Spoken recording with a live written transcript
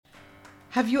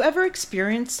Have you ever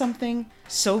experienced something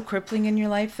so crippling in your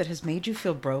life that has made you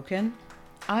feel broken?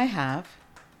 I have.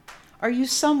 Are you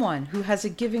someone who has a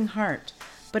giving heart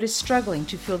but is struggling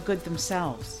to feel good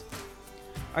themselves?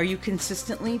 Are you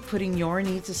consistently putting your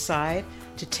needs aside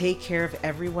to take care of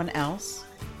everyone else?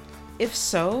 If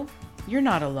so, you're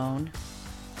not alone.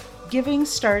 Giving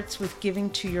starts with giving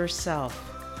to yourself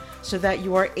so that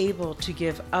you are able to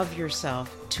give of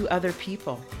yourself to other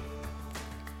people.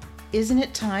 Isn't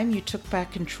it time you took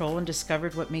back control and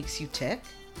discovered what makes you tick?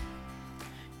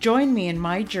 Join me in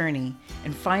my journey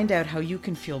and find out how you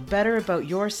can feel better about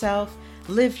yourself,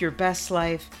 live your best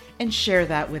life, and share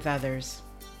that with others.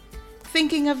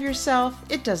 Thinking of yourself,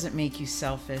 it doesn't make you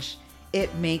selfish.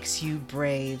 It makes you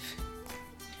brave.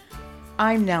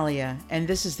 I'm Nelia, and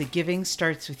this is the Giving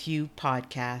Starts With You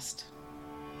podcast.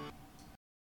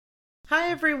 Hi,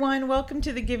 everyone. Welcome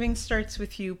to the Giving Starts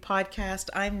With You podcast.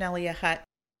 I'm Nelia Hutt,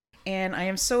 and I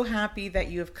am so happy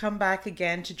that you have come back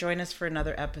again to join us for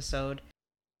another episode.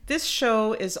 This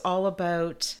show is all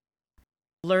about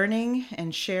learning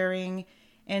and sharing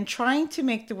and trying to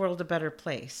make the world a better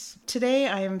place. Today,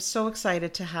 I am so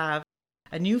excited to have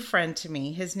a new friend to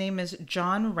me. His name is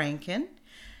John Rankin.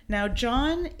 Now,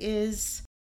 John is,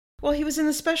 he was in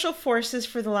the Special Forces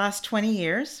for the last 20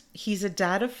 years. He's a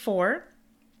dad of 4,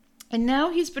 and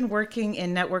now he's been working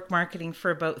in network marketing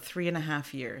for about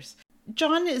 3.5 years.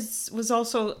 John was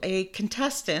also a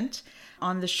contestant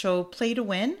on the show Play to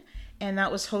Win, and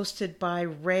that was hosted by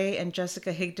Ray and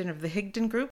Jessica Higdon of the Higdon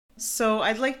Group. So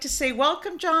I'd like to say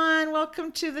welcome, John.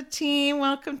 Welcome to the team.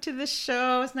 Welcome to the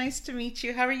show. It's nice to meet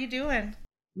you. How are you doing?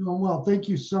 Well, thank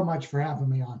you so much for having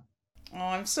me on. Oh,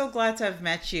 I'm so glad to have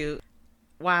met you.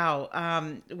 Wow.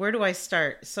 Where do I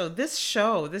start? So this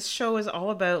show is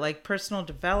all about like personal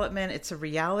development. It's a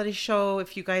reality show.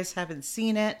 If you guys haven't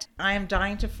seen it, I am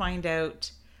dying to find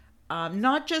out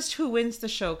not just who wins the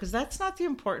show, because that's not the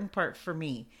important part for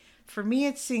me. For me,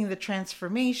 it's seeing the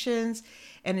transformations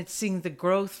and it's seeing the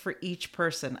growth for each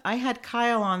person. I had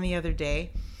Kyle on the other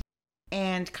day,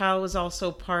 and Kyle was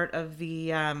also part of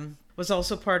the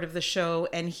show,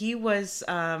 and he was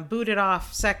booted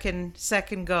off second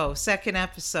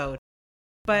episode.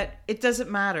 But it doesn't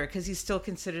matter because he still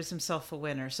considers himself a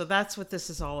winner. So that's what this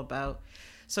is all about.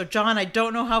 So John, I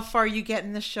don't know how far you get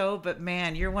in the show, but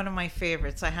man, you're one of my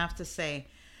favorites, I have to say.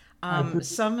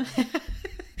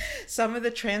 Some of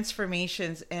the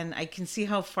transformations, and I can see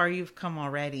how far you've come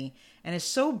already. And it's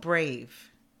so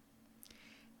brave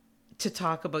to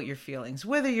talk about your feelings,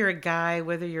 whether you're a guy,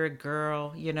 whether you're a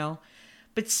girl,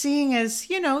 but seeing as,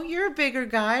 you're a bigger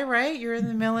guy, right? You're in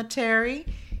the military,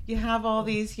 you have all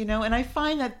these, and I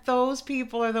find that those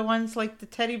people are the ones like the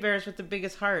teddy bears with the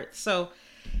biggest hearts. So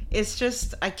it's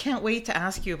just, I can't wait to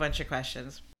ask you a bunch of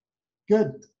questions.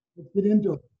 Good. Let's get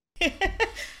into it.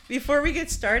 Before we get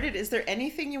started, is there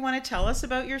anything you want to tell us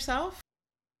about yourself?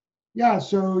 Yeah,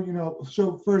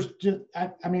 so first,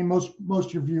 most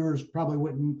of your viewers probably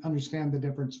wouldn't understand the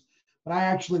difference, but I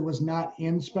actually was not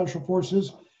in Special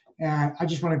Forces, and I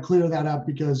just want to clear that up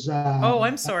because...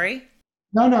 I'm sorry.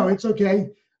 No, it's okay,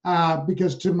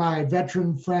 because to my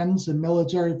veteran friends and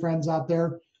military friends out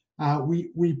there,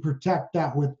 we protect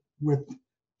that with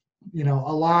a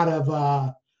lot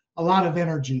of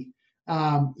energy.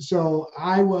 So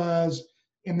I was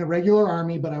in the regular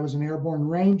Army, but I was an airborne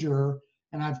ranger,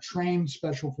 and I've trained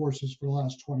Special Forces for the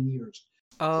last 20 years.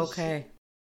 Okay.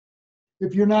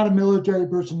 If you're not a military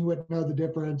person, you wouldn't know the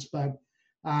difference, but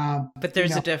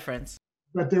there's a difference.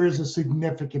 But there is a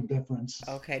significant difference.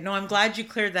 Okay. No, I'm glad you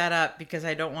cleared that up because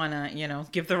I don't want to,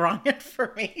 give the wrong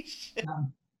information.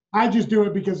 I just do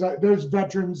it because there's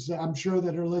veterans, I'm sure,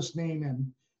 that are listening,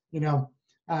 and,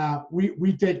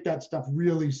 we take that stuff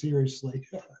really seriously.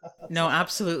 No,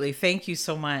 absolutely. Thank you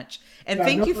so much. And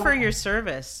thank you for your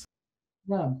service.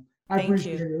 Yeah, I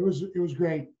appreciate it. It was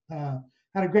great. Had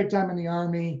a great time in the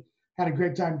Army, had a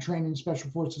great time training Special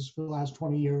Forces for the last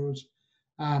 20 years.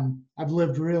 I've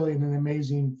lived really an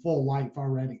amazing full life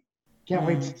already. Can't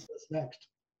wait to see what's next.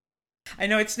 I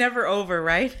know it's never over,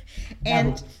 right?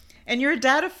 And you're a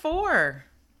dad of 4.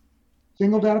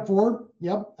 Single dad of 4.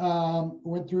 Yep.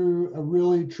 Went through a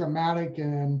really traumatic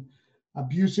and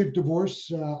abusive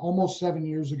divorce almost 7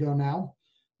 years ago now.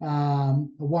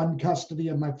 Won custody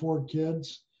of my 4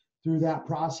 kids through that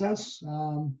process.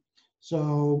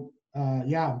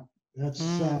 That's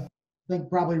I think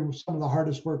probably some of the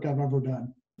hardest work I've ever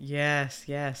done. Yes.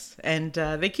 And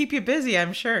they keep you busy,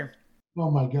 I'm sure.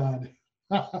 Oh my God.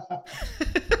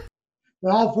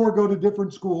 All 4 go to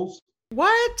different schools.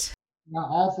 What? Yeah,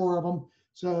 all 4 of them.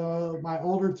 So my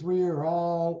older 3 are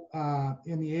all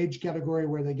in the age category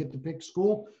where they get to pick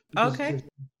school. Okay. They're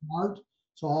smart.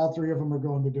 So all three of them are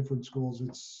going to different schools.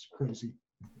 It's crazy.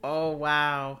 Oh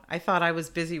wow. I thought I was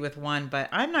busy with one, but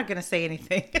I'm not going to say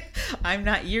anything. I'm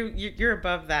not you're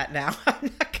above that now.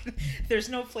 I'm not gonna, there's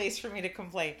no place for me to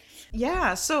complain.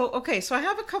 Yeah, so okay, so I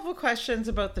have a couple questions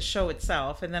about the show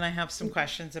itself and then I have some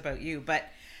questions about you, but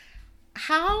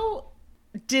how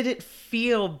did it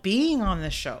feel being on the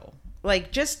show?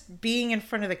 Like just being in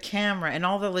front of the camera and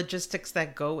all the logistics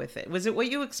that go with it. Was it what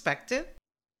you expected?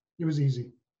 It was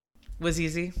easy. Was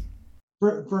easy?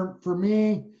 For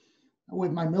me,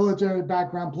 with my military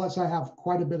background, plus I have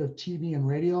quite a bit of TV and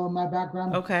radio in my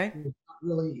background. Okay. It's not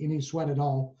really any sweat at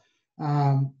all.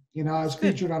 I was That's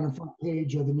good. featured on the front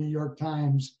page of the New York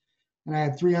Times, and I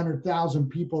had 300,000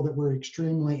 people that were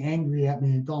extremely angry at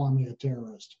me and calling me a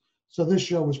terrorist. So this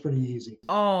show was pretty easy.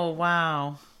 Oh,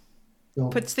 wow. So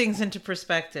Puts things into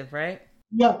perspective, right?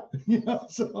 yeah,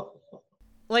 so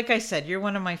Like I said, you're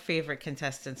one of my favorite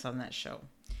contestants on that show.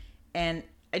 And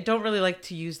I don't really like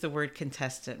to use the word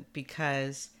contestant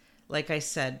because, like I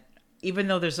said, even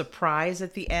though there's a prize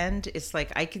at the end, it's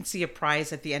like I can see a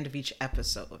prize at the end of each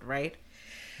episode, right?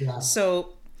 yeah.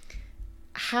 So,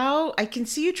 how I can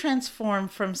see you transform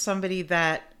from somebody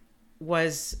that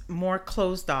was more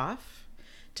closed off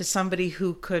to somebody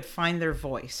who could find their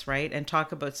voice, right? And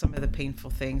talk about some of the painful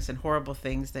things and horrible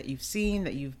things that you've seen,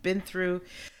 that you've been through.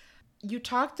 You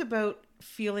talked about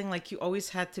feeling like you always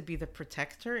had to be the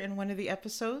protector in one of the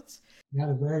episodes. Yeah,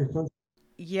 the very first.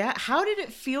 Yeah, how did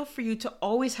it feel for you to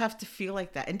always have to feel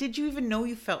like that? And did you even know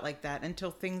you felt like that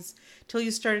till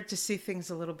you started to see things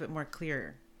a little bit more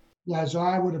clearer? Yeah, so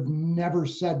I would have never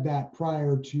said that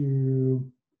prior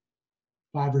to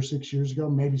 5 or 6 years ago,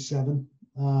 maybe seven,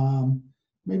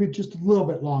 maybe just a little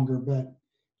bit longer, but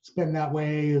it's been that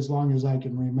way as long as I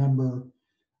can remember.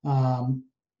 Um,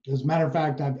 as a matter of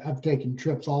fact, I've taken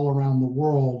trips all around the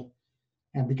world,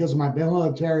 and because of my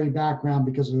military background,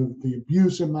 because of the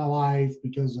abuse in my life,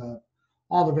 because of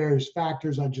all the various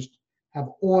factors, I just have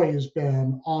always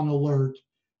been on alert,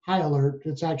 high alert.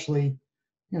 It's actually,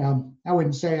 I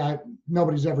wouldn't say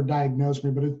nobody's ever diagnosed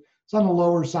me, but it's on the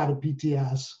lower side of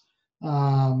PTS,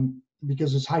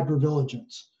 because it's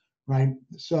hypervigilance, right?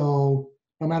 So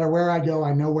no matter where I go,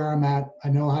 I know where I'm at. I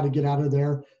know how to get out of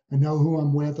there. I know who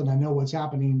I'm with, and I know what's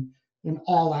happening in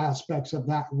all aspects of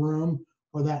that room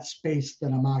or that space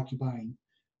that I'm occupying.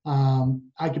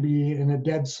 I could be in a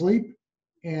dead sleep,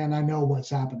 and I know what's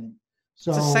happening. It's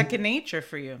a So second nature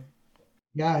for you.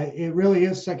 yeah, it really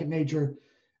is second nature.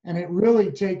 And it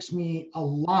really takes me a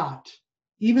lot,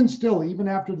 even still, even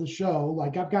after the show,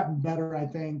 like I've gotten better, I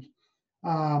think.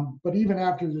 But even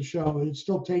after the show, it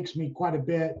still takes me quite a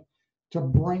bit to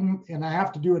bring, and I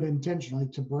have to do it intentionally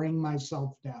to bring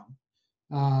myself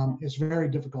down. It's very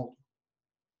difficult.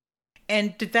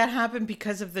 And did that happen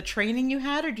because of the training you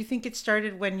had, or do you think it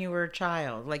started when you were a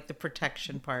child, like the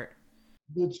protection part?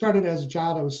 It started as a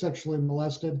child. I was sexually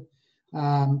molested.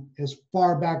 As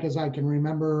far back as I can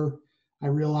remember, I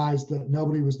realized that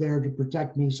nobody was there to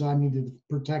protect me, so I needed to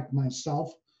protect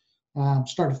myself.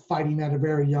 Started fighting at a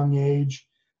very young age.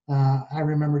 I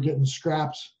remember getting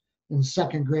scraps in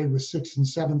second grade with sixth and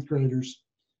seventh graders,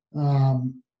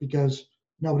 because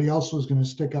nobody else was going to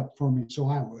stick up for me, so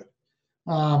I would.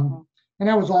 And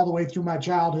that was all the way through my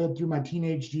childhood, through my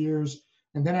teenage years.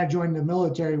 And then I joined the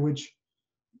military, which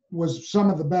was some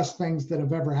of the best things that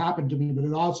have ever happened to me, but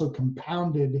it also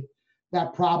compounded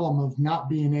that problem of not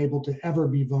being able to ever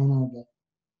be vulnerable.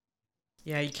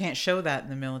 Yeah, you can't show that in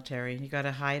the military. You got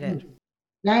to hide it.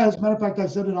 Yeah, as a matter of fact, I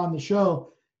said it on the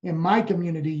show. In my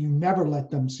community, you never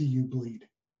let them see you bleed,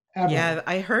 ever. Yeah,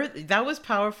 I heard that was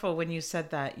powerful when you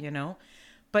said that.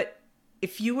 But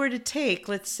if you were to take,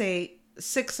 let's say,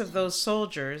 six of those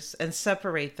soldiers and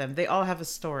separate them, they all have a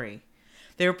story.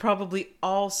 They're probably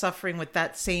all suffering with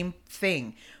that same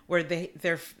thing where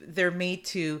they're made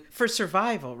to for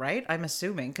survival, right? I'm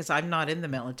assuming because I'm not in the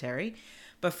military,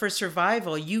 but for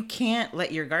survival, you can't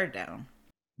let your guard down.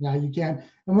 Yeah, you can.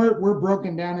 And we're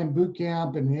broken down in boot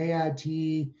camp and AIT,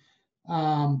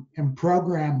 and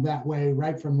programmed that way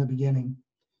right from the beginning.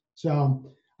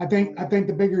 So I think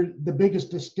the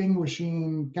biggest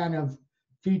distinguishing kind of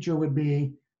feature would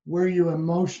be, were you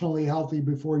emotionally healthy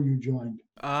before you joined?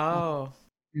 Uh, Oh,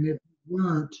 and if you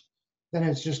weren't, then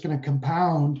it's just going to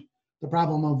compound the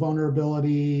problem of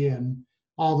vulnerability and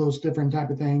all those different type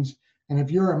of things. And if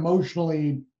you're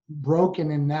emotionally broken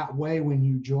in that way when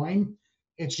you join,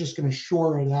 it's just going to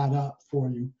shore that up for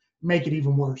you, make it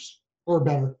even worse or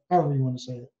better, however you want to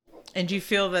say it. and do you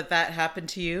feel that that happened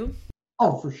to you?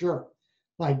 Oh, for sure.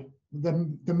 Like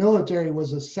the military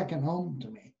was a second home to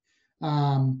me.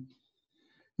 Um,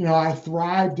 I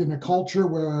thrived in a culture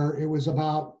where it was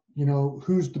about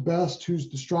who's the best, who's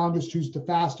the strongest, who's the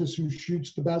fastest, who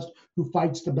shoots the best, who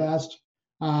fights the best.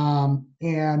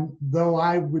 And though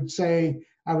I would say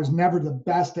I was never the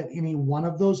best at any one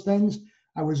of those things,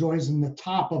 I was always in the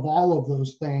top of all of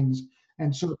those things.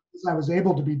 And so as I was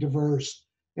able to be diverse,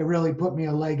 it really put me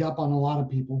a leg up on a lot of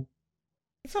people.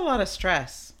 It's a lot of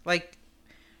stress, like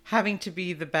having to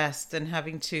be the best and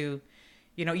having to,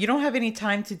 you don't have any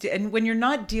time to do, and when you're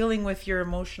not dealing with your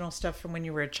emotional stuff from when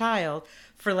you were a child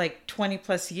for like 20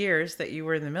 plus years that you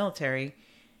were in the military,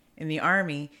 in the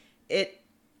army,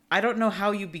 I don't know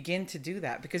how you begin to do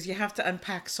that because you have to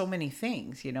unpack so many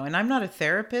things, and I'm not a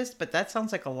therapist, but that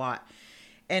sounds like a lot.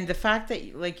 And the fact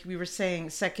that, like we were saying,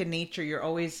 second nature, you're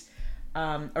always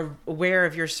aware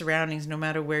of your surroundings no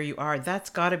matter where you are, that's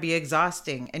got to be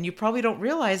exhausting, and you probably don't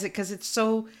realize it because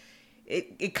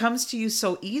it comes to you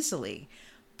so easily.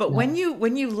 But Yeah.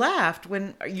 when you left,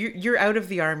 when you're out of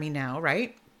the army now,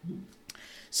 right?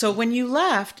 So when you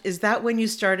left, is that when you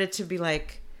started to be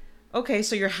like, okay,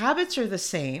 so your habits are the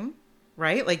same,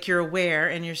 right? Like you're aware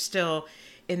and you're still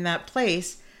in that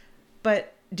place,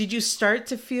 but did you start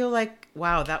to feel like,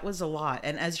 wow, that was a lot?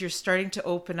 And as you're starting to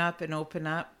open up,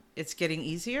 it's getting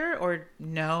easier, or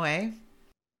no, eh?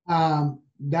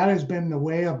 That has been the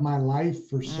way of my life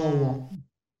for so Mm, long.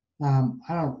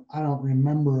 I don't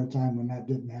remember a time when that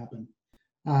didn't happen.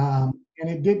 And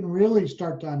it didn't really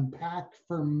start to unpack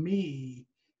for me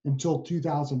until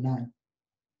 2009.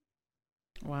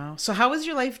 wow. So how is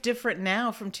your life different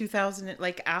now from 2000,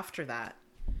 like after that?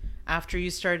 After you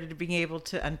started being able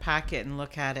to unpack it and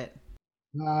look at it?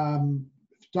 If you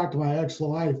talk to my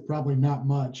ex-wife, probably not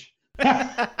much.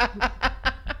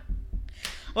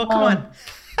 Well, come on.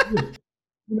 um,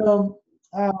 you know,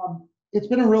 it's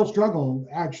been a real struggle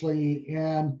actually,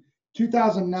 and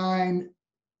 2009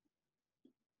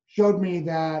 showed me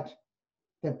that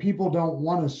people don't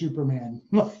want a Superman.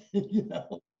 you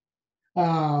know,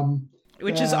 um,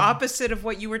 Which is that opposite of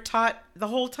what you were taught the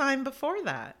whole time before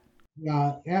that.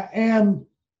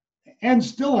 and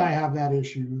still I have that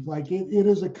issue. Like it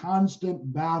is a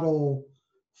constant battle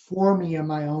for me in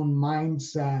my own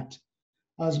mindset.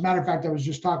 As a matter of fact, I was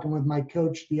just talking with my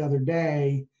coach the other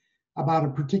day about a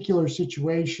particular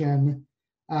situation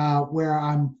where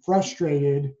I'm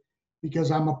frustrated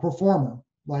because I'm a performer.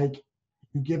 Like,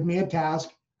 you give me a task,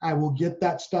 I will get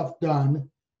that stuff done.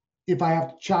 If I have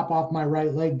to chop off my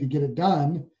right leg to get it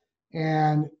done,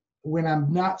 and when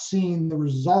I'm not seeing the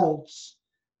results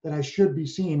that I should be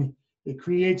seeing, it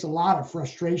creates a lot of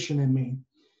frustration in me.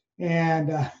 And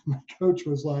my coach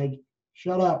was like,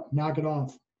 "Shut up, knock it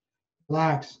off,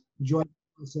 relax, enjoy the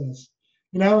process."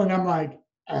 And I'm like,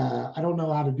 I don't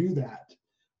know how to do that.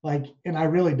 Like, and I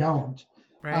really don't.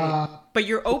 Right. Uh, But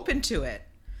you're open to it.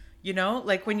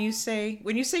 Like when you say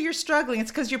you're struggling, it's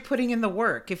because you're putting in the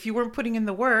work. If you weren't putting in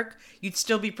the work, you'd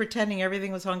still be pretending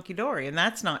everything was hunky dory, and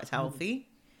that's not healthy.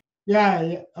 yeah,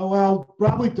 yeah, well,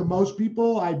 probably to most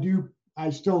people, I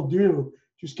still do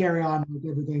just carry on with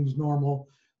everything's normal.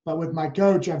 But with my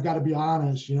coach, I've got to be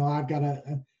honest, I've got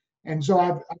to, and so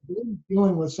I've been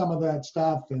dealing with some of that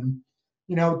stuff. And,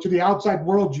 to the outside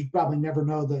world, you'd probably never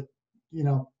know that,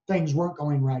 things weren't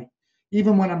going right.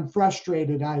 Even when I'm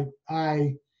frustrated,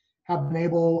 I have been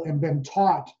able and been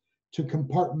taught to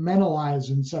compartmentalize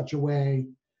in such a way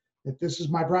that this is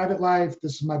my private life,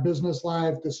 this is my business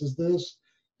life, this is this,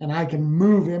 and I can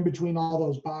move in between all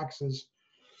those boxes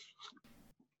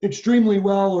extremely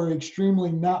well or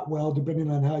extremely not well, depending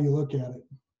on how you look at it.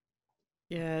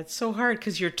 Yeah, it's so hard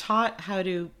because you're taught how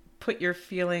to put your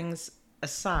feelings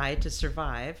aside to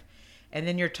survive, and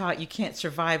then you're taught you can't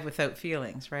survive without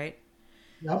feelings, right?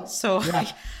 Yep. So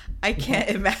Yeah. I can't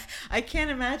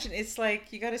imagine. It's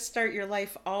like you got to start your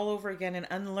life all over again and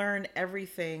unlearn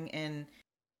everything. And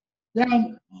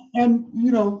Yeah.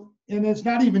 And it's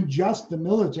not even just the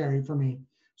military for me.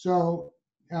 So,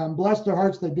 bless their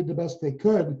hearts, they did the best they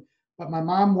could. But my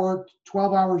mom worked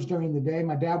 12 hours during the day.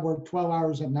 My dad worked 12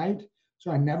 hours at night. So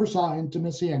I never saw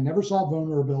intimacy. I never saw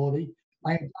vulnerability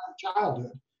my entire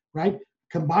childhood, right?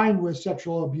 Combined with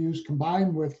sexual abuse,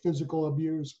 combined with physical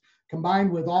abuse,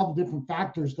 combined with all the different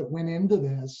factors that went into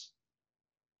this,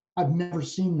 I've never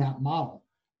seen that model.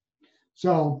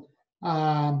 So,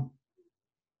 um,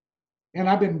 and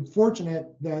I've been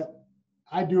fortunate that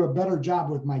I do a better job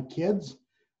with my kids.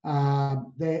 I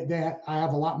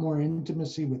have a lot more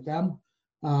intimacy with them,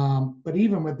 but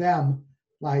even with them,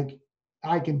 like,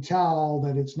 I can tell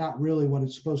that it's not really what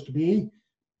it's supposed to be,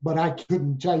 but I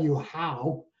couldn't tell you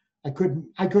how. I couldn't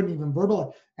even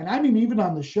verbalize. And I mean, even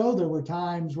on the show, there were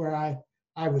times where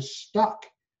I was stuck.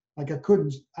 Like, I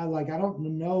couldn't. I don't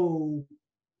know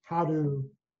how to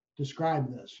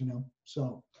describe this.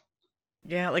 So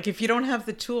Yeah, like if you don't have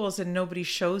the tools and nobody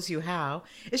shows you how,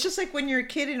 it's just like when you're a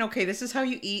kid and okay, this is how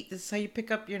you eat, this is how you pick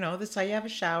up, this is how you have a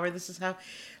shower, this is how,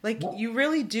 like, Yep. you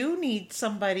really do need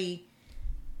somebody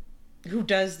who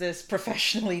does this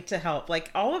professionally to help.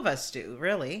 Like all of us do,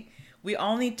 really. We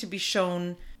all need to be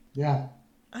shown. Yeah.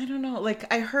 I don't know.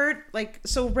 Like I heard, like,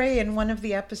 so Ray in one of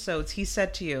the episodes, he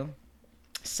said to you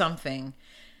something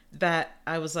that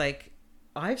I was like,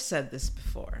 I've said this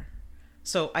before.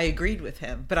 So I agreed with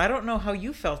him, but I don't know how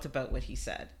you felt about what he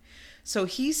said. So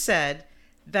he said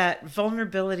that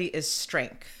vulnerability is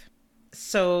strength.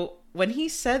 So when he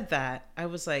said that, I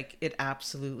was like, it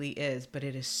absolutely is, but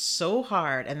it is so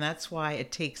hard. And that's why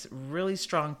it takes really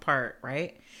strong part,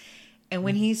 right? And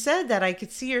when he said that, I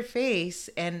could see your face,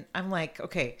 and I'm like,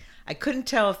 okay, I couldn't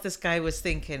tell if this guy was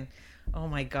thinking, oh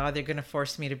my God, they're going to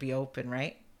force me to be open,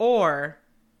 right? Or,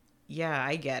 yeah,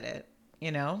 I get it,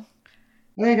 you know?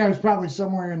 I think I was probably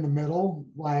somewhere in the middle,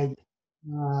 like,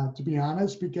 to be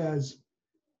honest, because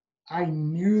I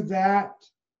knew that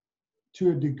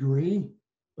to a degree,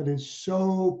 but it's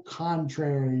so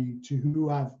contrary to who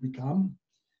I've become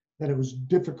that it was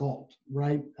difficult,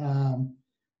 right?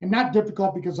 And not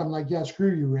difficult because I'm like, yeah,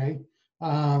 screw you, Ray.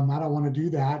 I don't want to do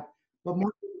that, but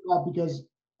more difficult because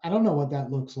I don't know what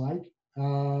that looks like. I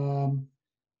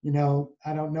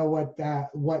don't know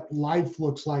what life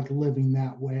looks like living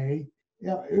that way.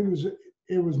 Yeah,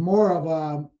 it was more of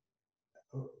a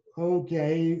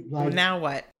okay, Well, like now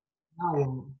what?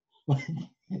 now,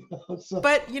 so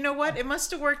But you know what? It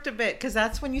must have worked a bit because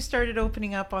that's when you started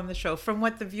opening up on the show, from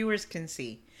what the viewers can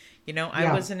see. I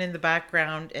yeah, wasn't in the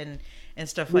background and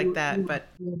stuff we like were, we that, were but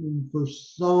filming for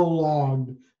so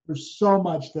long. There's so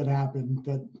much that happened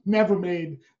that never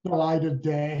made the light of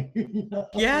day.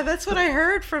 yeah, that's what I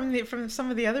heard from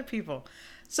some of the other people.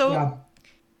 So, Yeah,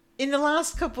 in the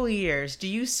last couple of years, do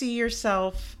you see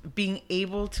yourself being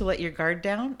able to let your guard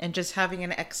down and just having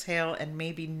an exhale and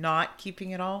maybe not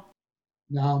keeping it all?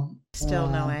 no, Still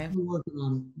no way. we're working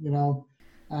on it.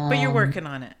 But you're working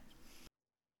on it.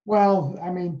 Well, I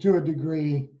mean, to a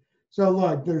degree. So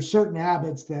look, there's certain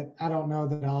habits that I don't know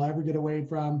that I'll ever get away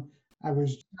from. I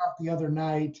was out the other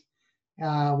night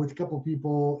with a couple of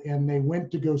people, and they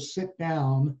went to go sit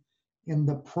down in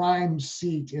the prime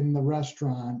seat in the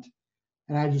restaurant,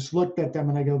 and I just looked at them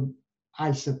and I go,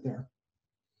 I sit there.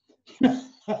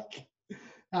 Like,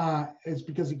 it's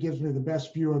because it gives me the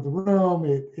best view of the room.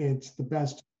 It's the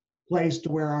best place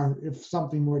to where if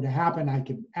something were to happen, I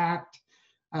can act.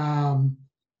 Um,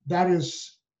 that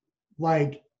is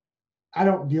like I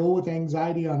don't deal with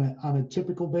anxiety on a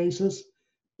typical basis.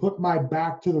 Put my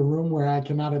back to the room where I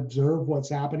cannot observe what's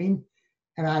happening,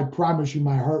 and I promise you,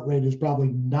 my heart rate is probably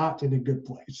not in a good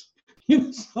place.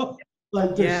 So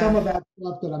like there's some Yeah. of that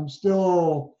stuff that I'm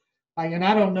still, and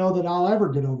I don't know that I'll ever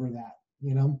get over that.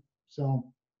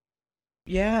 So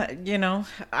Yeah,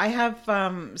 I have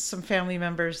some family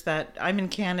members that I'm in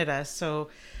Canada, so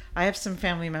I have some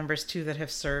family members too that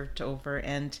have served over,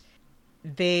 and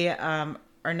they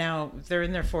are now they're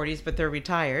in their 40s, but they're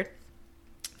retired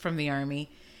from the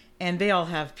army, and they all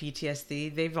have PTSD.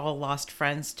 They've all lost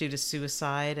friends due to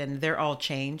suicide, and they're all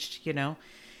changed.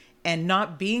 And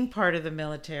not being part of the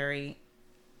military,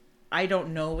 I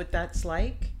don't know what that's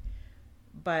like,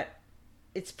 but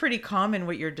it's pretty common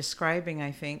what you're describing,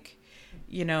 I think.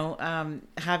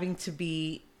 Having to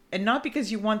be, and not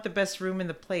because you want the best room in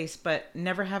the place, but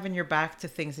never having your back to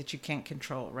things that you can't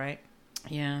control, right?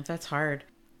 Yeah, that's hard.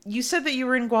 You said that you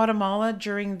were in Guatemala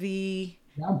during the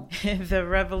yeah, the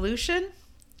revolution.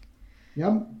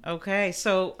 yep, Okay,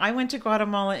 so I went to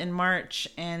Guatemala in March,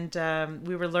 and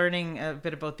we were learning a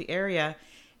bit about the area,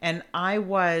 and I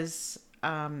was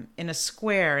in a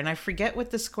square, and I forget what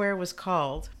the square was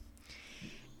called,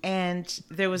 and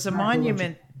there was a exactly what you.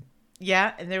 monument.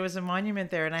 Yeah, and there was a monument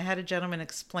there, and I had a gentleman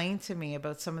explain to me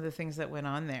about some of the things that went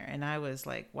on there, and I was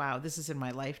like, "Wow, this is in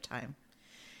my lifetime."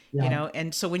 Yeah.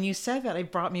 And so when you said that,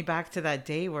 it brought me back to that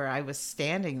day where I was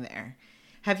standing there.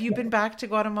 Have you been back to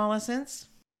Guatemala since?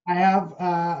 I have.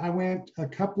 I went a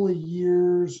couple of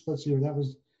years. Let's see.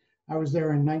 I was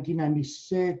there in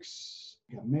 1996.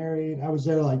 Got married. I was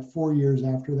there like 4 years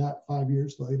after that. 5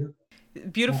 years later. Uh,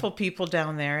 Beautiful people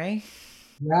down there, eh?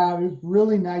 yeah, it was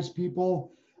really nice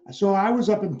people. So I was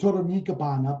up in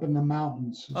Totonicapán, up in the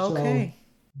mountains. So Okay.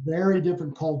 very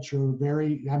different culture.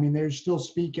 Very. I mean, they're still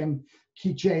speaking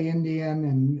Quiche Indian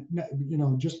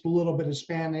and just a little bit of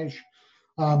Spanish.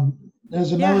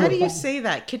 As a Yeah, matter how do of you fact, say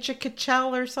that?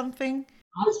 Kitchakachel or something?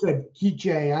 I said Quiche.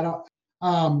 I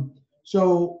don't.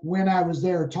 So when I was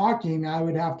there talking, I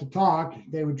would have to talk.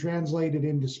 They would translate it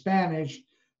into Spanish.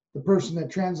 The person that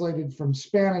translated from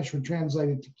Spanish would translate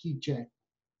it to Quiche.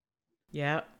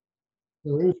 Yeah.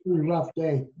 So it was a pretty rough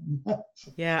day.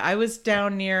 Yeah, I was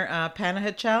down near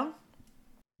Panajachel.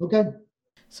 Okay.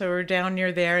 So we're down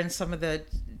near there and some of the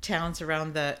towns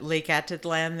around the Lake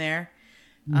Atitlan there.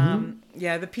 Hmm.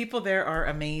 Yeah, the people there are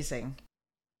amazing.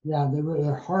 Yeah,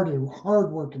 they're hard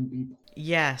working people.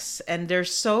 Yes, and they're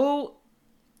so.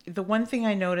 The one thing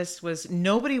I noticed was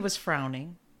nobody was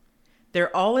frowning.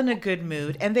 They're all in a good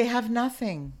mood and they have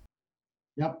nothing.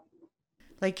 Yep.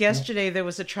 Like Yep. yesterday, there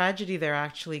was a tragedy there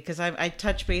actually because I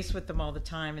touch base with them all the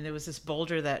time, and there was this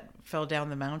boulder that fell down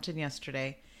the mountain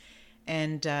yesterday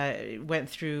and went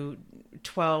through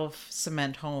 12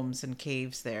 cement homes and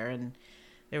caves there, and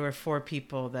there were 4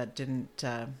 people that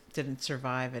didn't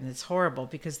survive, and it's horrible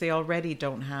because they already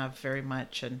don't have very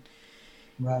much, and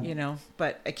Right.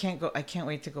 but I can't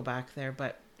wait to go back there.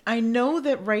 But I know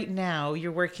that right now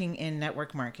you're working in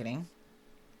network marketing,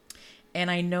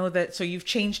 and I know that so you've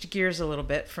changed gears a little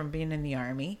bit from being in the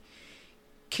army.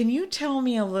 Can you tell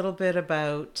me a little bit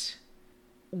about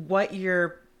what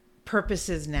your purpose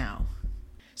is now?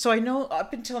 So I know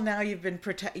up until now you've been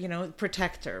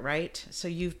protector, right? So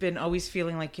you've been always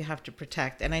feeling like you have to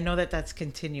protect, and I know that that's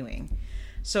continuing.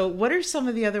 So what are some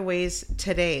of the other ways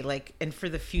today, like, and for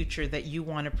the future, that you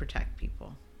want to protect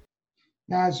people?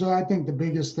 Yeah, so I think the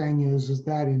biggest thing is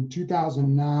that in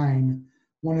 2009,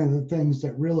 one of the things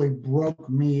that really broke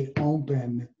me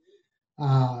open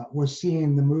was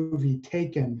seeing the movie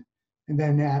Taken, and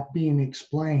then that being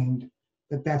explained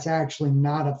that that's actually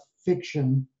not a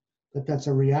fiction, that that's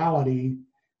a reality,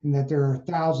 and that there are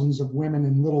thousands of women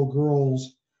and little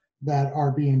girls that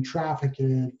are being trafficked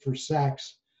for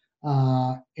sex,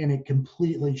 and it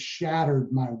completely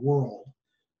shattered my world.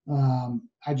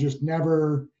 I just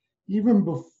never, even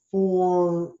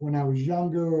before when I was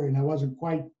younger and I wasn't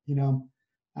quite,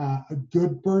 a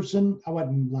good person. I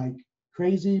wasn't like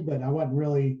crazy, but I wasn't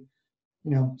really,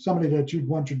 somebody that you'd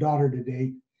want your daughter to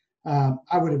date.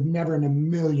 I would have never in a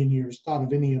million years thought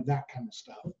of any of that kind of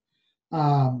stuff.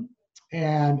 Um,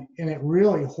 and it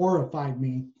really horrified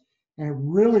me, and it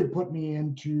really put me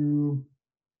into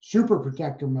super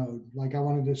protector mode. Like I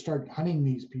wanted to start hunting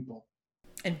these people.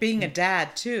 And being a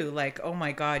dad too, like, oh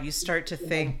my God, you start to My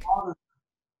think, daughter,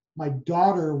 my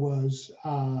daughter was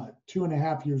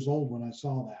 2.5 years old when I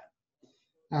saw that.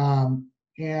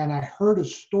 And I heard a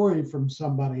story from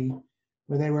somebody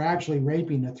where they were actually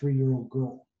raping a 3-year-old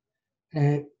girl.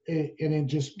 And it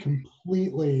just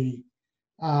completely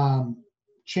um,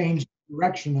 changed the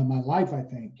direction of my life, I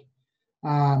think.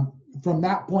 From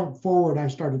that point forward, I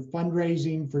started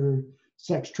fundraising for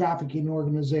sex trafficking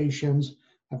organizations.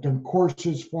 I've done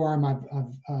courses for them.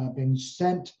 I've been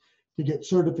sent to get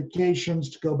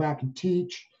certifications to go back and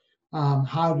teach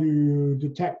how to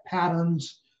detect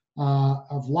patterns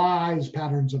of lies,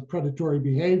 patterns of predatory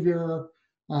behavior,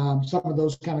 some of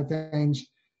those kind of things.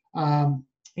 Um,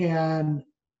 and,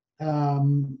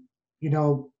 um,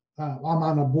 I'm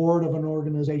on a board of an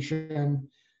organization,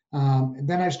 and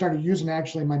then I started using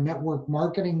actually my network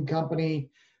marketing company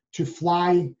to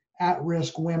fly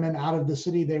at-risk women out of the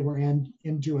city they were in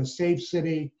into a safe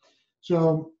city.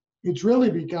 So it's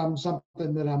really become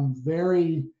something that I'm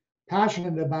very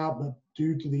passionate about, but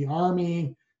due to the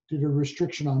Army, due to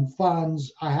restriction on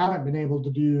funds, I haven't been able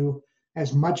to do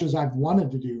as much as I've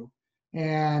wanted to do.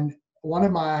 And one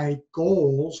of my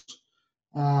goals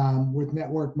with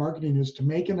network marketing is to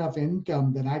make enough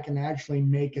income that I can actually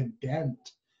make a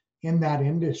dent in that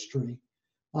industry.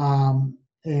 And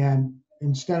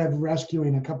instead of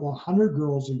rescuing a couple of hundred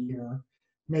girls a year,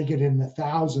 make it in the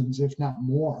thousands, if not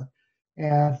more.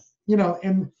 And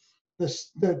and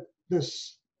this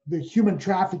the human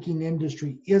trafficking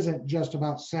industry isn't just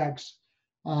about sex,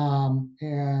 and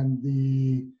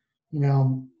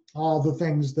all the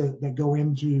things that go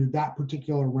into that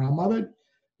particular realm of it.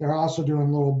 They're also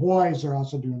doing little boys. They're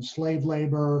also doing slave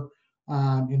labor,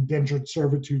 indentured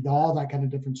servitude, all that kind of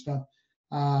different stuff.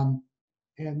 Um,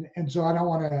 and so I don't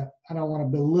want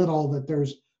to belittle that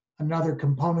there's another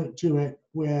component to it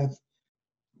with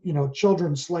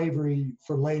children's slavery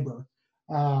for labor,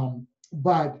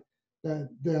 but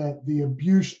the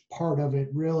abuse part of it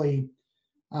really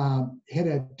hit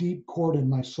a deep chord in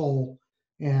my soul,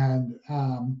 and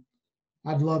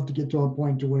I'd love to get to a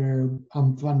point to where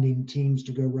I'm funding teams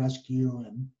to go rescue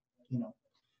and you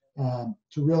know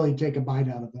to really take a bite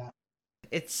out of that.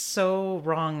 it's so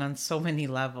wrong on so many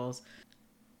levels.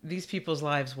 These people's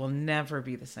lives will never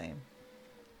be the same.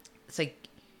 It's like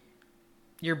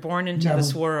you're born into Never.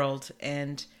 this world,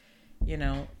 and, you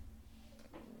know,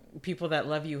 people that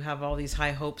love you have all these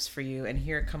high hopes for you, and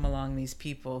here come along these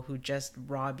people who just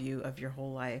rob you of your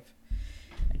whole life.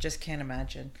 I just can't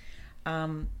imagine.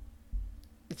 Um,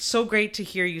 It's so great to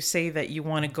hear you say that you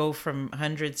want to go from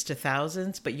hundreds to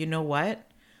thousands, but you know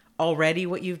what? Already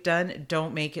what you've done,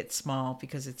 don't make it small,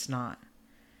 because it's not.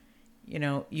 You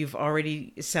know,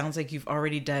 it sounds like you've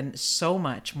already done so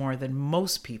much more than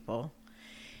most people.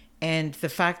 And the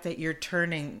fact that you're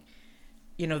turning,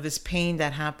 this pain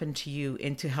that happened to you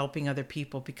into helping other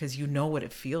people because you know what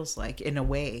it feels like in a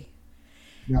way,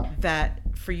 Yeah. that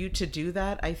for you to do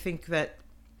that, I think that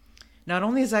not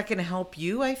only is that going to help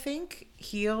you, I think,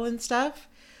 heal and stuff,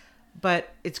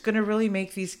 but it's going to really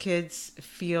make these kids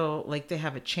feel like they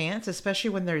have a chance,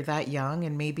 especially when they're that young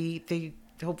and maybe they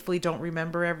hopefully don't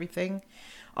remember everything.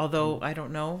 Although, I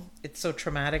don't know, it's so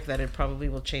traumatic that it probably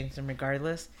will change them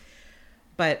regardless.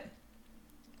 But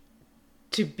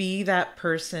to be that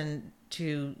person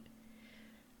to,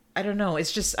 I don't know,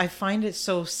 it's just, I find it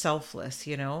so selfless,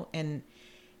 and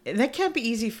that can't be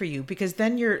easy for you, because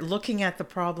then you're looking at the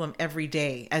problem every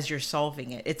day as you're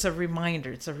solving it. It's a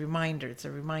reminder. It's a reminder. It's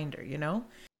a reminder,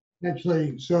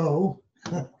 Actually, so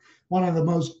one of the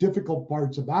most difficult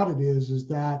parts about it is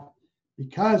that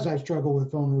because I struggle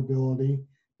with vulnerability,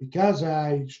 because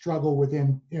I struggle with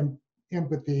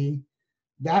empathy,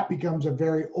 that becomes a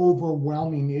very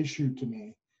overwhelming issue to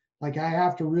me. Like I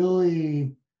have to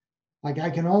really, like I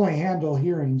can only handle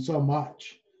hearing so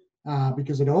much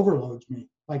because it overloads me.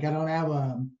 Like I don't have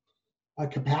a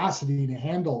capacity to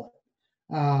handle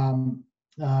it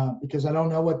because I don't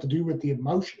know what to do with the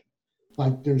emotion.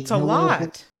 Like there's it's a nowhere for,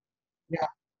 lot. yeah,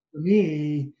 for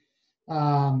me,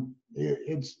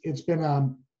 it's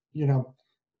been you know,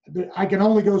 I can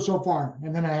only go so far,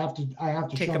 and then I have to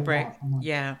Take a shut it break. off.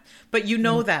 Yeah. But you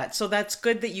know that. So that's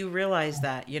good that you realize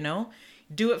that,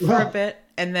 Do it for a Well, bit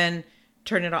and then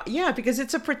turn it off. Yeah, because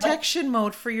it's a protection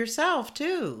mode for yourself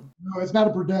too. no, it's not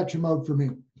a protection mode for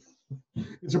me.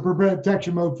 It's a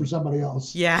protection mode for somebody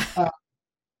else. Yeah.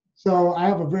 So I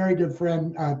have a very good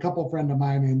friend, a couple friend of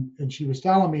mine, and she was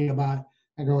telling me about.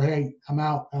 I go, hey, I'm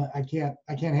out. I can't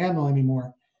handle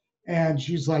anymore. And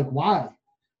she's like, why?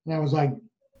 And I was like,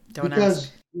 Don't ask.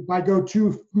 because if I go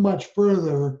too much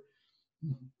further,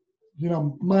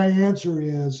 my answer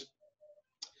is,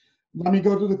 let me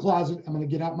go to the closet. I'm going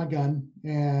to get out my gun,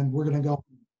 and we're going to go.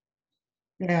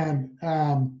 And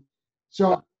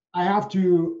so I have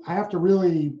to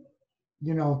really,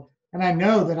 and I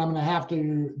know that I'm going to have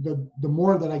to. The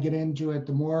more that I get into it,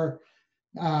 the more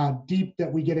deep that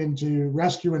we get into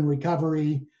rescue and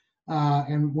recovery.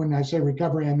 And when I say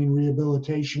recovery, I mean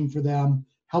rehabilitation for them,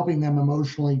 helping them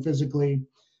emotionally, physically,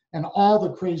 and all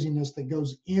the craziness that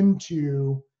goes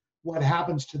into what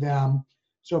happens to them.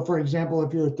 So, for example,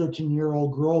 if you're a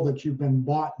 13-year-old girl that you've been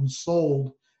bought and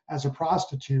sold as a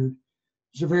prostitute,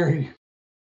 there's a very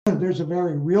there's a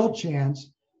very real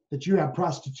chance that you have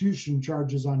prostitution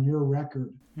charges on your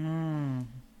record, Mm.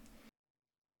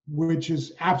 which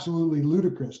is absolutely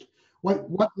ludicrous. What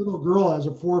little girl as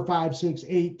a 4, 5, 6,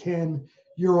 8,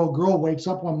 10-year old girl wakes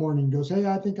up one morning and goes, hey,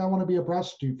 I think I want to be a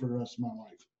prostitute for the rest of my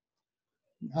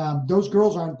life? Those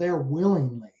girls aren't there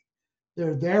willingly.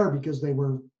 They're there because they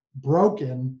were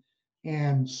broken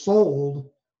and sold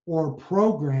or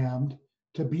programmed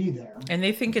to be there. And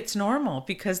they think it's normal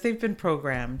because they've been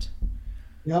programmed.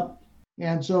 Yep.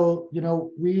 And so,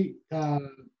 we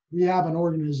have an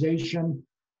organization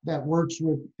that works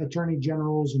with attorney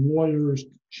generals and lawyers to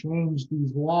change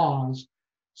these laws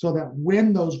so that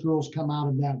when those girls come out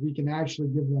of that, we can actually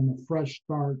give them a fresh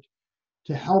start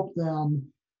to help them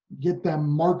get them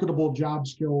marketable job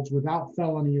skills without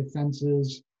felony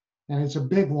offenses. And it's a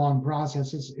big, long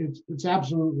process. It's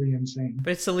absolutely insane.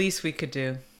 But it's the least we could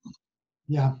do.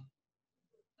 Yeah.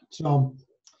 So,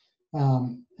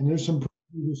 and there's some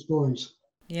pretty good stories.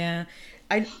 Yeah.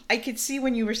 I could see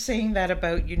when you were saying that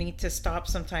about you need to stop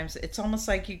sometimes. It's almost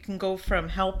like you can go from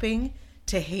helping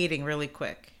to hating really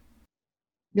quick.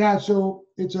 Yeah, so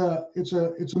it's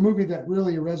a movie that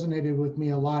really resonated with me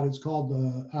a lot. It's called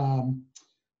the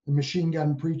Machine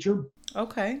Gun Preacher,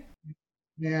 Okay.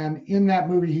 and in that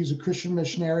movie, he's a Christian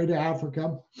missionary to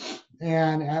Africa,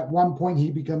 and at one point,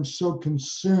 he becomes so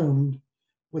consumed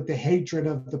with the hatred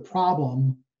of the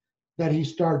problem that he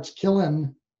starts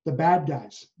killing the bad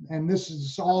guys. And this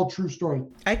is all true story.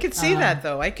 I could see that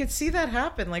though. I could see that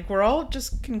happen. Like we're all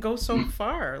just can go so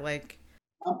far. Like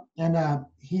And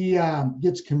he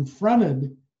gets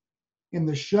confronted in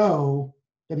the show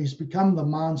that he's become the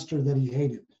monster that he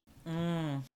hated.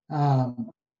 mm,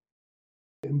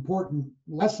 Important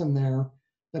lesson there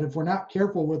that if we're not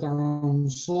careful with our own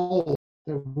soul,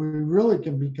 that we really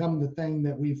can become the thing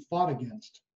that we've fought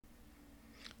against.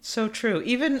 so true.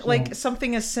 Even So, like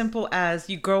something as simple as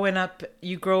you grow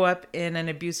up in an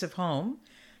abusive home.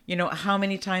 You know, how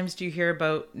many times do you hear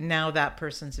about now that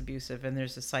person's abusive and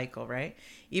there's a cycle, right?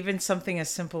 Even something as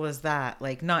simple as that,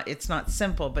 like not, it's not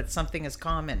simple, but something as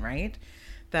common, right?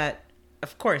 That,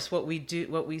 of course, what we do,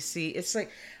 what we see, it's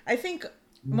like, I think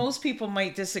most people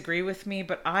might disagree with me,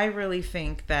 but I really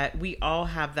think that we all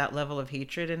have that level of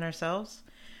hatred in ourselves.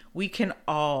 We can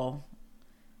all,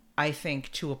 I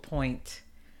think, to a point,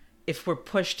 if we're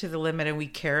pushed to the limit and we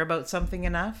care about something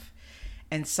enough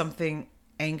and something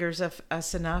angers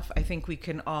us enough, I think we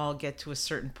can all get to a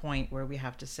certain point where we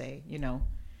have to say, you know,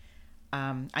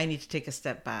 I need to take a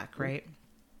step back, right?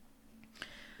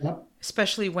 Yep.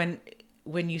 Especially when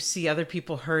you see other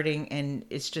people hurting and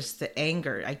it's just the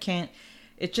anger. I can't.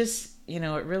 It just, you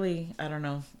know, it really. I don't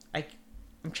know.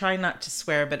 I'm trying not to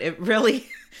swear, but it really,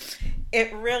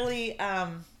 it really.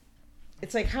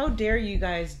 It's like, how dare you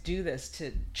guys do this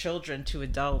to children, to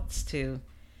adults, to.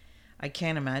 I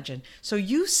can't imagine. So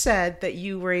you said that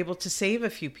you were able to save a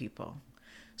few people.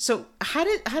 So how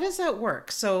does that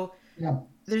work? So Yeah.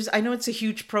 I know it's a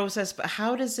huge process, but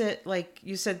how does it, like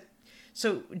you said,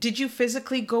 so did you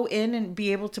physically go in and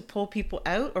be able to pull people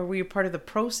out, or were you part of the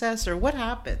process, or what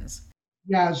happens?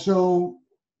 Yeah. So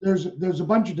there's a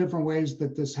bunch of different ways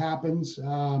that this happens.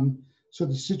 So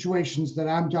the situations that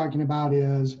I'm talking about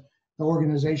is the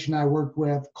organization I worked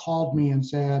with called me and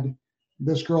said,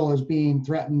 this girl is being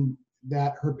threatened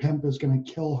that her pimp is going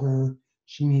to kill her.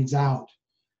 She needs out.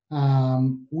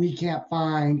 We can't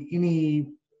find any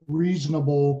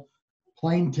reasonable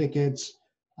plane tickets.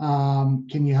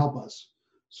 Can you help us?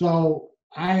 So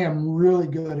I am really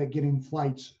good at getting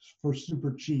flights for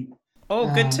super cheap.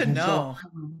 Oh, good to And so know.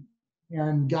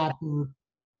 and got her,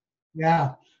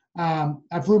 yeah.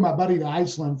 I flew my buddy to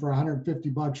Iceland for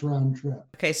 $150 round trip.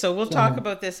 Okay, so we'll talk So,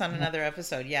 about this on another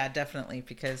episode. Yeah, definitely,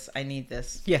 because I need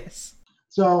this. Yes.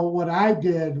 so what I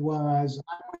did was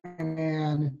I went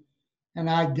in and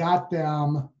I got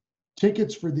them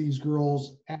tickets for these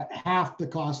girls at half the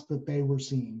cost that they were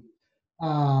seeing.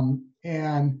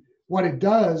 And what it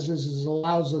does is it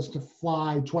allows us to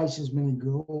fly twice as many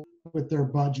girls with their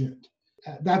budget.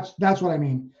 That's what I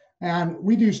mean. And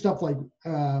we do stuff like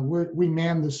we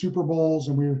man the Super Bowls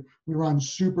and we run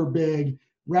super big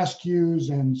rescues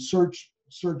and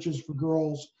searches for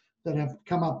girls that have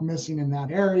come up missing in that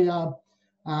area.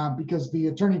 Because the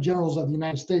Attorney Generals of the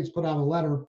United States put out a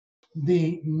letter.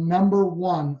 The number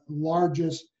one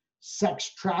largest sex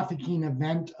trafficking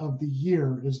event of the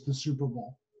year is the Super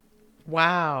Bowl.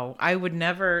 Wow, I would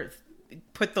never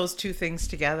put those two things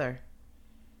together.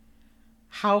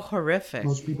 How horrific.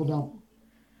 Most people don't.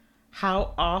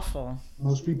 How awful.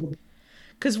 Most people.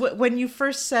 Because when you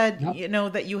first said, Yep. you know,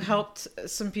 that you helped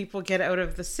some people get out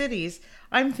of the cities,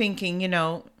 I'm thinking, you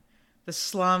know, the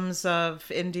slums of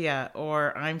India,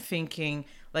 or I'm thinking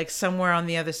like somewhere on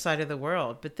the other side of the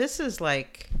world. But this is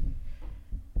like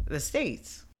the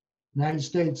States. United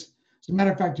States. As a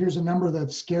matter of fact, here's a number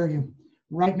that's scary.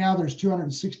 Right now, there's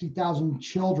 260,000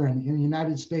 children in the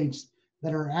United States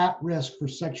that are at risk for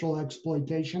sexual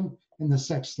exploitation in the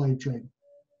sex slave trade.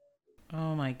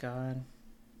 Oh my God.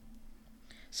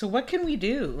 So what can we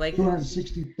do? Like,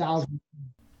 260,000.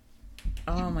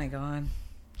 oh my God.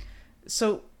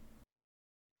 So,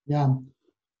 Yeah.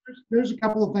 There's a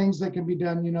couple of things that can be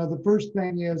done. The first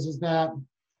thing is that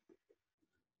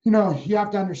you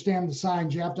have to understand the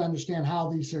signs. You have to understand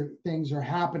how these things are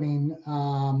happening,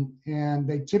 and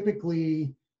they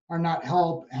typically are not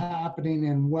happening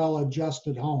in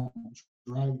well-adjusted homes,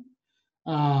 right?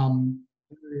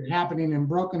 They're happening in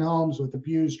broken homes with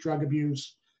abuse, drug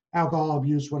abuse, alcohol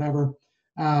abuse, whatever.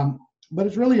 But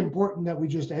it's really important that we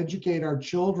just educate our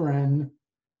children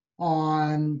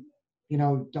on,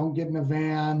 don't get in a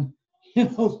van,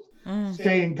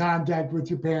 stay in contact with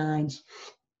your parents.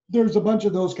 There's a bunch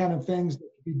of those kind of things that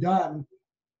could be done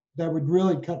that would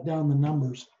really cut down the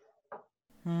numbers.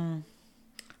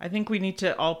 I think we need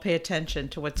to all pay attention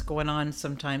to what's going on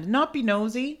sometimes. Not be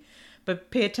nosy,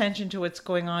 but pay attention to what's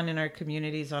going on in our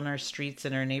communities, on our streets,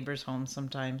 in our neighbors' homes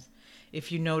sometimes.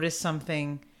 If you notice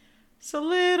something, it's a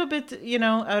little bit,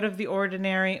 out of the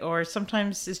ordinary, or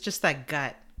sometimes it's just that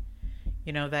gut.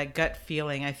 That gut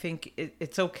feeling. I think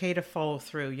it's okay to follow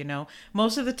through,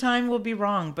 Most of the time we'll be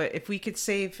wrong, but if we could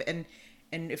save and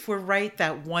if we're right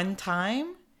that one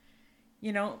time,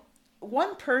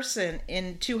 one person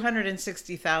in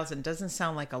 260,000 doesn't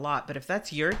sound like a lot, but if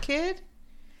that's your kid,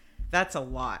 that's a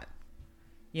lot.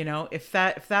 If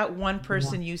that one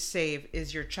person you save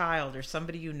is your child or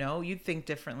somebody you'd think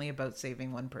differently about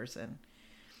saving one person.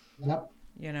 Yep.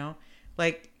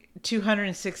 Like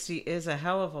 260 is a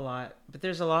hell of a lot, but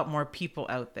there's a lot more people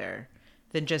out there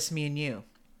than just me and you.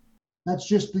 That's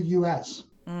just the U.S.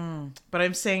 But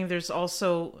I'm saying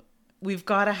we've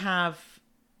got to have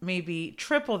maybe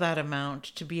triple that amount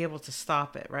to be able to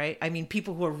stop it, right? I mean,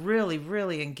 people who are really,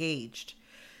 really engaged,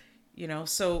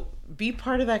 so be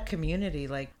part of that community.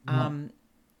 Like,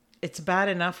 it's bad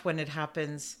enough when it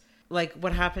happens. Like,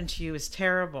 what happened to you is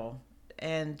terrible.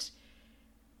 And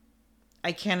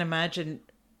I can't imagine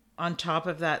on top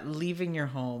of that, leaving your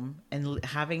home and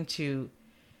having to,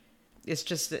 it's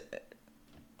just,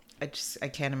 I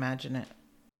can't imagine it.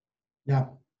 Yeah.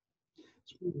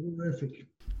 It's horrific.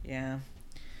 Yeah.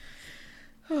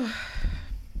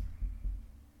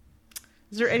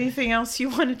 Is there anything else you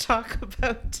want to talk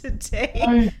about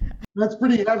today? That's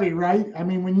pretty heavy, right? I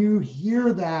mean, when you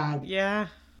hear that, Yeah.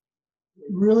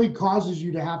 it really causes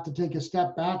you to have to take a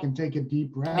step back and take a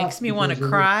deep breath. Makes me want to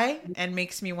cry and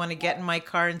makes me want to get in my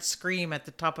car and scream at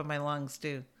the top of my lungs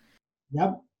too.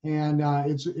 Yep. And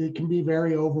it can be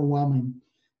very overwhelming.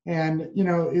 And,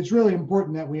 it's really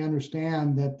important that we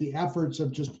understand that the efforts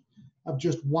of just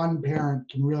one parent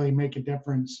can really make a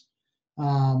difference.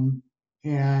 And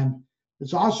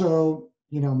it's also,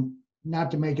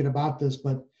 not to make it about this,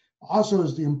 but also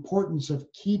is the importance of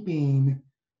keeping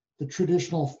the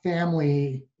traditional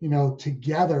family,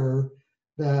 together,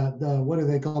 the what do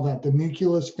they call that? The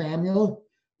nucleus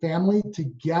family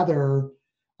together.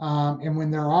 And when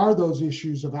there are those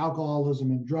issues of alcoholism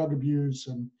and drug abuse,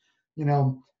 and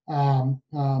I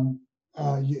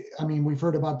mean, we've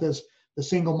heard about this, the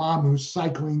single mom who's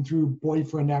cycling through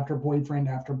boyfriend after boyfriend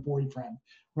after boyfriend,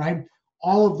 right?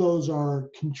 All of those are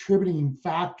contributing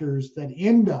factors that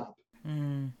end up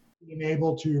being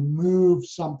able to move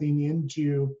something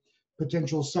into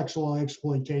potential sexual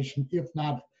exploitation, if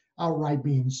not outright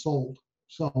being sold.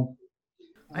 So,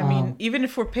 I mean, even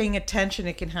if we're paying attention,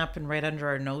 it can happen right under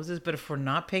our noses. But if we're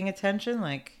not paying attention,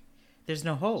 like, there's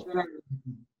no hope.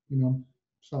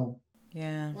 So.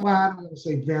 Yeah. Well, I don't want to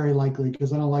say very likely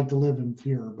because I don't like to live in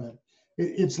fear, but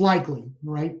it's likely,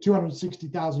 right?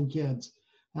 260,000 kids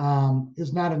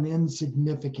is not an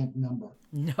insignificant number.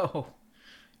 No.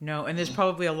 And there's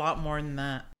probably a lot more than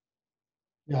that.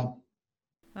 Yeah.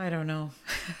 I don't know.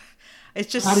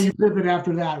 It's just. How do you pivot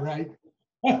after that, right?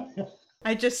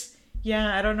 I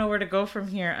don't know where to go from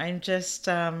here. I'm just,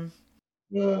 I'm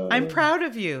proud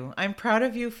of you. I'm proud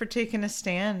of you for taking a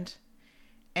stand.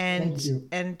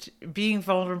 And being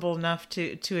vulnerable enough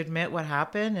to admit what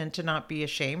happened and to not be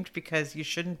ashamed, because you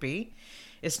shouldn't be.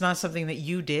 It's not something that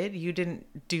you did. You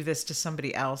didn't do this to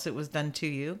somebody else. It was done to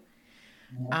you.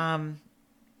 Yeah.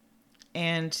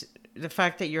 And the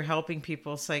fact that you're helping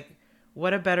people, it's like,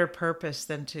 what a better purpose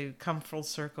than to come full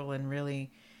circle and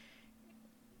really.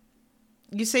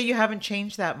 You say you haven't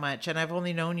changed that much, and I've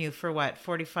only known you for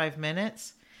 45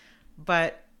 minutes,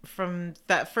 but from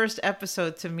that first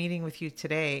episode to meeting with you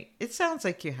today, it sounds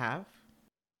like you have.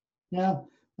 Yeah.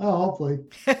 Oh, hopefully.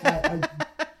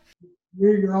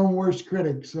 You're your own worst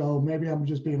critic, so maybe I'm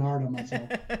just being hard on myself.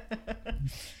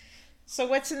 So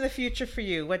what's in the future for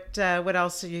you? What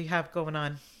else do you have going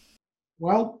on?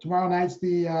 Well, tomorrow night's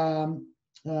the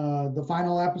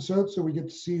final episode, so we get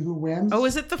to see who wins. Oh,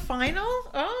 is it the final?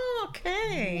 Oh,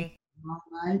 okay. Tomorrow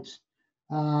night.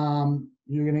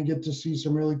 You're going to get to see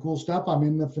some really cool stuff. I'm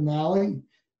in the finale.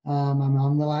 I'm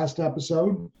on the last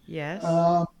episode. Yes.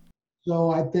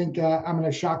 So I think I'm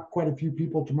going to shock quite a few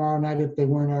people tomorrow night if they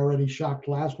weren't already shocked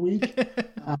last week.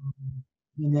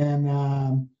 And then,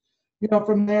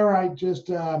 from there, I just,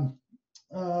 I'm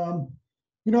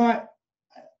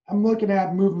looking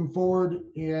at moving forward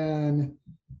in,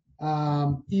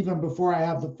 even before I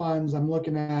have the funds, I'm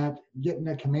looking at getting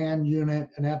a command unit,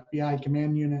 an FBI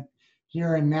command unit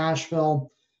here in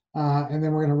Nashville. And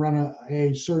then we're going to run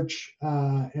a search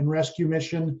and rescue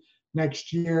mission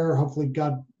next year. Hopefully,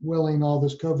 God willing, all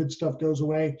this COVID stuff goes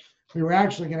away. We were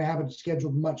actually going to have it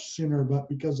scheduled much sooner, but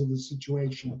because of the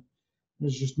situation,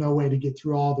 there's just no way to get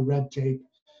through all the red tape.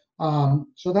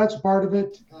 So that's part of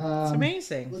it. It's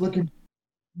amazing.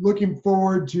 Looking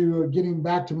forward to getting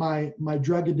back to my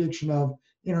drug addiction of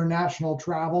international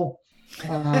travel.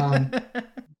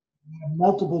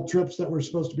 Multiple trips that were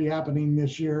supposed to be happening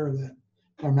this year that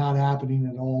are not happening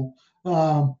at all.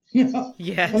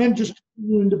 Yes. And then just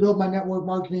continuing to build my network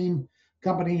marketing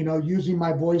company, using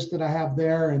my voice that I have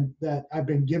there and that I've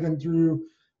been given through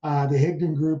the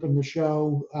Higdon Group and the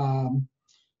show,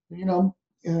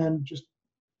 and just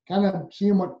kind of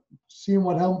seeing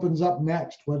what opens up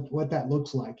next, what that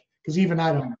looks like. Because even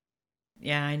I don't know.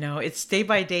 Yeah, I know. It's day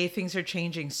by day. Things are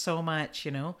changing so much,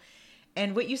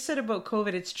 And what you said about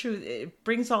COVID, it's true. It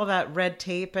brings all that red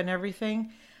tape and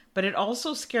everything, but it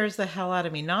also scares the hell out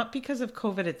of me. Not because of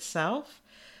COVID itself,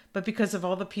 but because of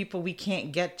all the people we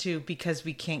can't get to because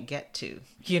we can't get to,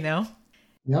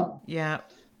 Yep. Yeah.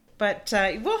 But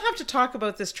we'll have to talk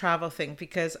about this travel thing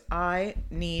because I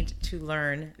need to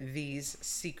learn these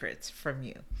secrets from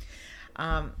you.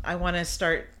 I want to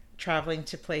start traveling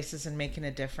to places and making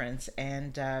a difference,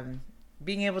 and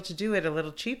being able to do it a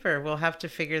little cheaper. We'll have to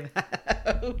figure that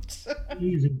out.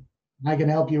 Easy. I can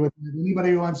help you with that. Anybody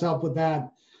who wants help with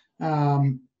that,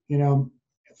 you know,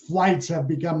 flights have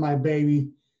become my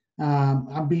baby.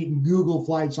 I'm beating Google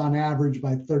flights on average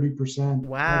by 30% at any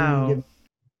Wow. given.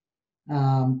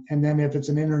 And then if it's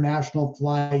an international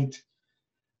flight,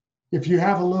 if you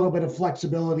have a little bit of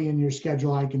flexibility in your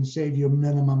schedule, I can save you a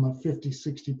minimum of 50,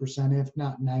 60%, if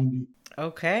not 90.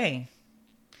 Okay.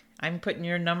 I'm putting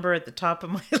your number at the top of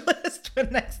my list for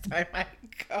next time I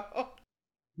go.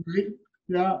 Right?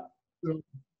 Yeah. So,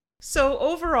 So,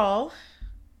 overall,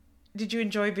 did you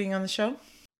enjoy being on the show?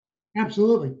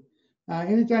 absolutely.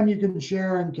 Anytime you can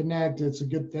share and connect, it's a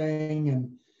good thing.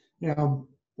 And,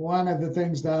 one of the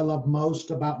things that I love most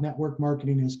about network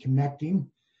marketing is connecting.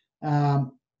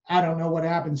 Um, I don't know what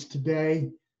happens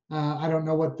today. I don't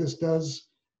know what this does.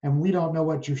 And we don't know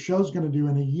what your show's going to do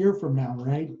in a year from now,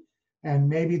 right? And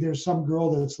maybe there's some girl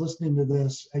that's listening to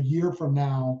this a year from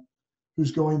now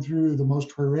who's going through the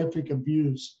most horrific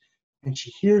abuse, and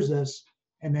she hears this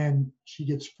and then she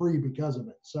gets free because of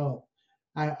it. So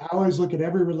I always look at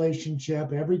every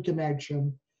relationship, every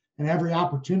connection, and every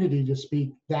opportunity to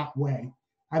speak that way.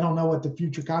 I don't know what the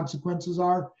future consequences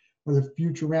are or the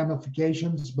future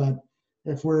ramifications, but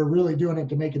if we're really doing it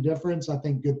to make a difference, I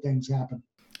think good things happen.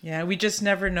 Yeah, we just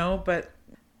never know. But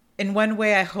in one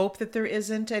way, I hope that there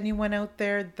isn't anyone out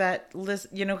there that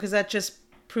because that just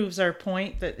proves our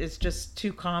point that it's just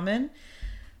too common.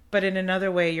 But in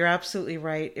another way, you're absolutely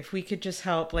right. If we could just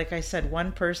help, like I said,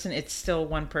 one person, it's still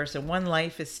one person. One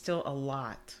life is still a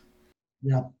lot.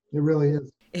 Yeah, it really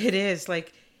is. It is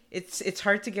like it's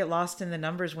hard to get lost in the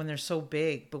numbers when they're so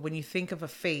big, but when you think of a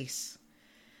face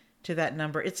to that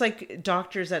number, it's like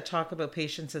doctors that talk about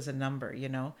patients as a number.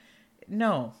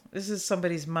 No, this is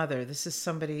somebody's mother. This is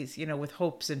somebody's, with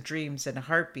hopes and dreams and a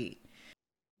heartbeat.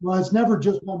 Well, it's never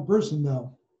just one person,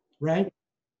 though, right?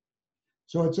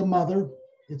 So it's a mother,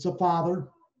 it's a father,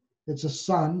 it's a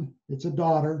son, it's a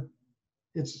daughter,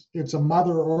 it's a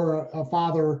mother or a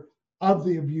father of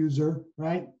the abuser,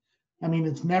 right? I mean,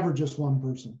 it's never just one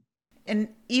person. And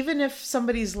even if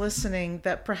somebody's listening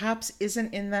that perhaps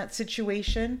isn't in that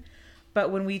situation, but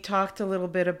when we talked a little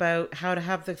bit about how to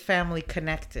have the family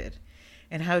connected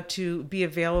and how to be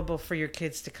available for your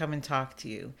kids to come and talk to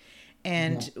you, Yeah,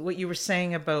 and what you were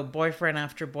saying about boyfriend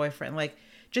after boyfriend, like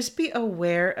just be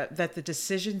aware that the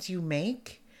decisions you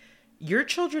make, your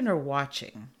children are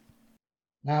watching.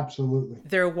 absolutely.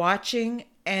 They're watching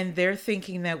and they're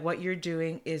thinking that what you're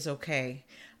doing is okay.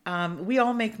 We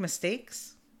all make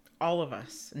mistakes, all of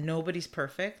us. Nobody's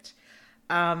perfect.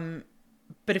 But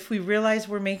if we realize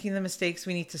we're making the mistakes,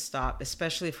 we need to stop,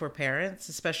 especially if we're parents,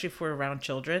 especially if we're around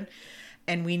children.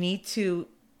 And we need to,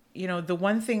 the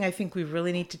one thing I think we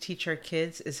really need to teach our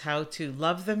kids is how to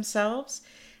love themselves,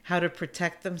 how to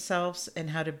protect themselves, and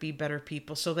how to be better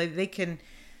people so that they can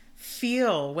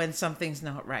feel when something's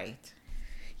not right.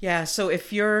 Yeah, so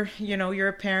if you're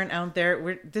a parent out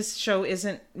there, this show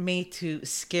isn't made to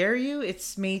scare you.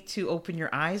 It's made to open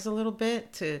your eyes a little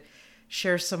bit, to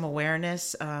share some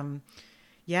awareness.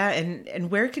 Yeah, and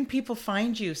where can people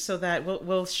find you so that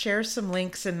we'll share some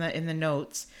links in the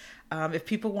notes. If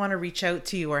people want to reach out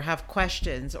to you or have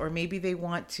questions, or maybe they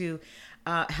want to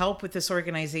help with this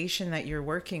organization that you're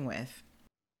working with.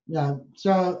 Yeah.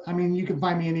 So, I mean, you can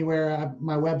find me anywhere at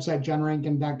my website,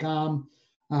 johnrankin.com.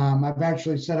 I've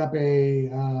actually set up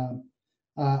a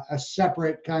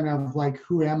separate kind of like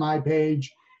who am I page.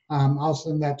 I'll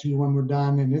send that to you when we're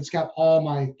done, and it's got all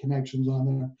my connections on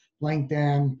there.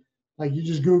 LinkedIn, like you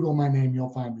just Google my name, you'll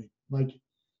find me. Like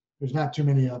there's not too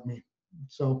many of me.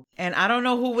 So And I don't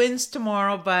know who wins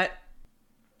tomorrow, but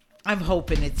I'm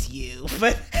hoping it's you.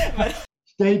 But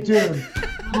stay tuned.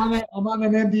 I'm on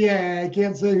an NDA. I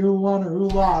can't say who won or who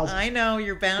lost. I know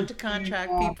you're bound to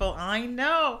contract people. I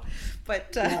know,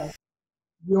 but Yeah,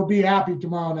 you'll be happy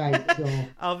tomorrow night. So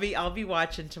I'll be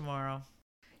watching tomorrow.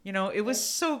 It was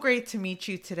so great to meet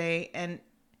you today, and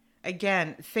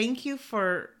again, thank you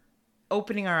for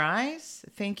opening our eyes.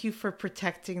 Thank you for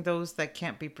protecting those that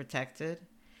can't be protected,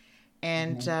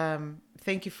 and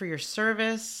thank you for your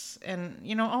service and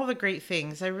all the great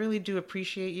things. I really do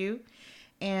appreciate you.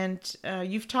 And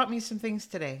you've taught me some things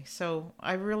today. So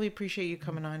I really appreciate you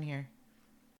coming on here.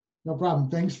 no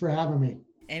problem. Thanks for having me.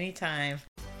 Anytime.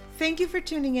 Thank you for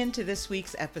tuning in to this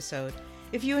week's episode.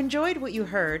 If you enjoyed what you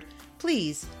heard,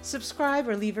 please subscribe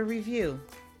or leave a review.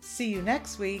 See you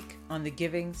next week on the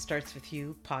Giving Starts With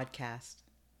You podcast.